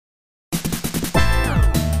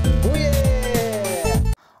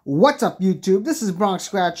What's up, YouTube? This is Bronx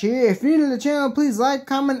Scratch here. If you're new to the channel, please like,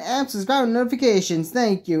 comment, and subscribe with notifications.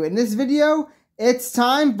 Thank you. In this video, it's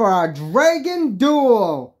time for our Dragon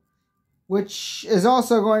Duel, which is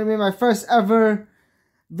also going to be my first ever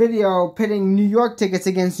video pitting New York tickets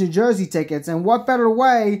against New Jersey tickets. And what better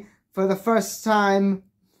way for the first time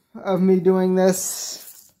of me doing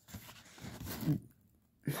this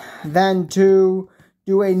than to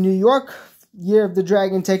do a New York Year of the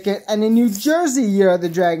Dragon ticket and a New Jersey Year of the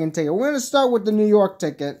Dragon ticket. We're going to start with the New York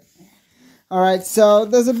ticket. Alright, so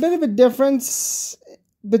there's a bit of a difference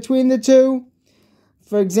between the two.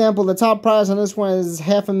 For example, the top prize on this one is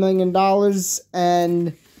 $500,000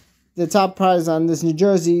 and the top prize on this New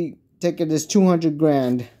Jersey ticket is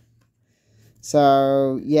 $200,000.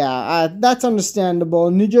 So, yeah, that's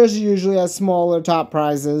understandable. New Jersey usually has smaller top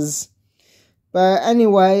prizes. But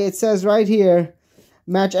anyway, it says right here,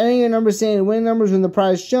 match any of your numbers standing winning numbers when the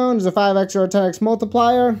prize shown is a 5x or a 10x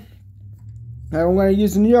multiplier. And we're going to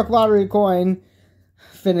use the New York lottery coin,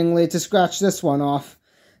 fittingly, to scratch this one off.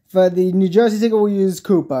 For the New Jersey ticket, we'll use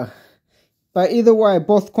Koopa. But either way,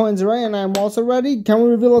 both coins are ready, and I'm also ready. Can we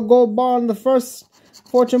reveal a gold bar on the first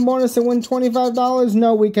fortune bonus and win $25?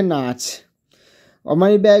 No, we cannot. Our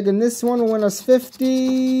money bag in this one will win us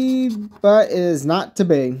 $50, but it is not to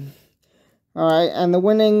be. Alright, and the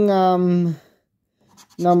winning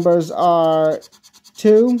numbers are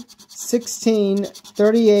 2, 16,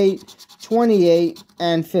 38, 28,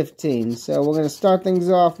 and 15. So we're going to start things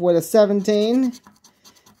off with a 17,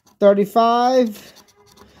 35,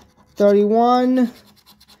 31,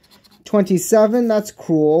 27, that's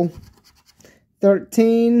cruel,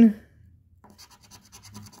 13,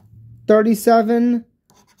 37,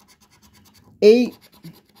 8,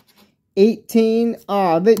 18.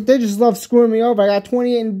 Ah, they just love screwing me over. I got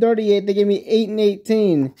 28 and 38. They gave me 8 and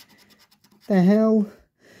 18. The hell?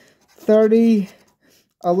 30,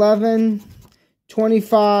 11,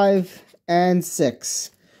 25, and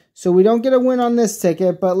 6. So we don't get a win on this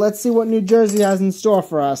ticket, but let's see what New Jersey has in store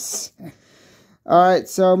for us. Alright,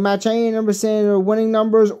 so match any number saying the winning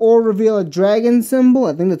numbers or reveal a dragon symbol.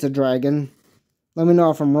 I think that's a dragon. Let me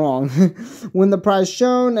know if I'm wrong. Win the prize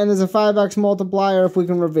shown, and there's a 5x multiplier if we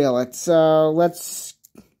can reveal it. So, let's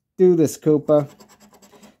do this, Koopa.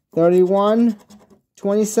 31,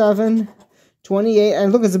 27, 28,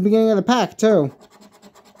 and look, it's the beginning of the pack, too.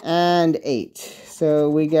 And 8. So,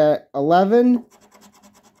 we get 11,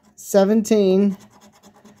 17,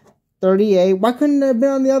 38. Why couldn't it have been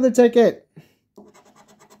on the other ticket?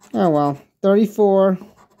 Oh, well. 34,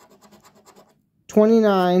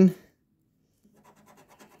 29,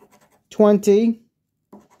 20,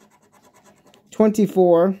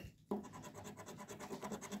 24,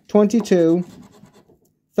 22,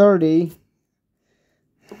 30,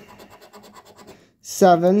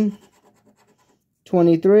 7,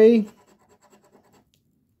 23,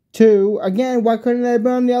 2, again, why couldn't they have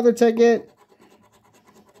been on the other ticket?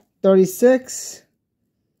 36,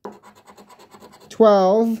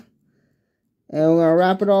 12, and we're going to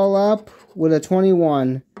wrap it all up with a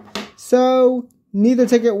 21. So, neither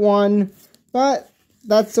ticket won, but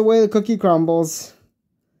that's the way the cookie crumbles.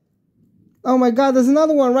 Oh my god, there's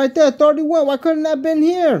another one right there, 31. Why couldn't that have been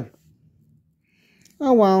here?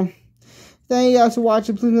 Oh well. Thank you guys for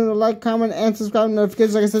watching. Please remember to like, comment, and subscribe to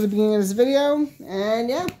notifications like I said at the beginning of this video. And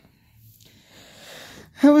yeah,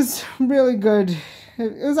 it was really good.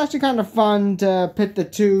 It was actually kind of fun to pit the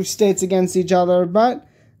two states against each other, but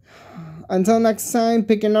until next time,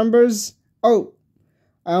 pick your numbers. Oh,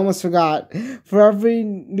 I almost forgot. For every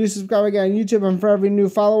new subscriber I get on YouTube and for every new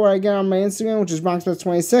follower I get on my Instagram, which is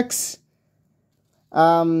BronxBets26,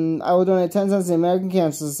 I will donate 10 cents to the American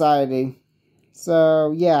Cancer Society.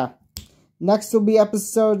 So, yeah. Next will be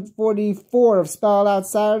episode 44 of Spell It Out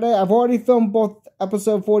Saturday. I've already filmed both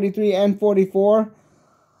episode 43 and 44.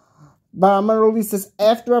 But I'm going to release this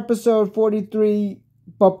after episode 43,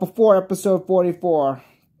 but before episode 44.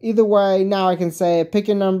 Either way, now I can say, pick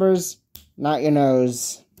your numbers, not your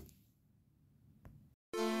nose.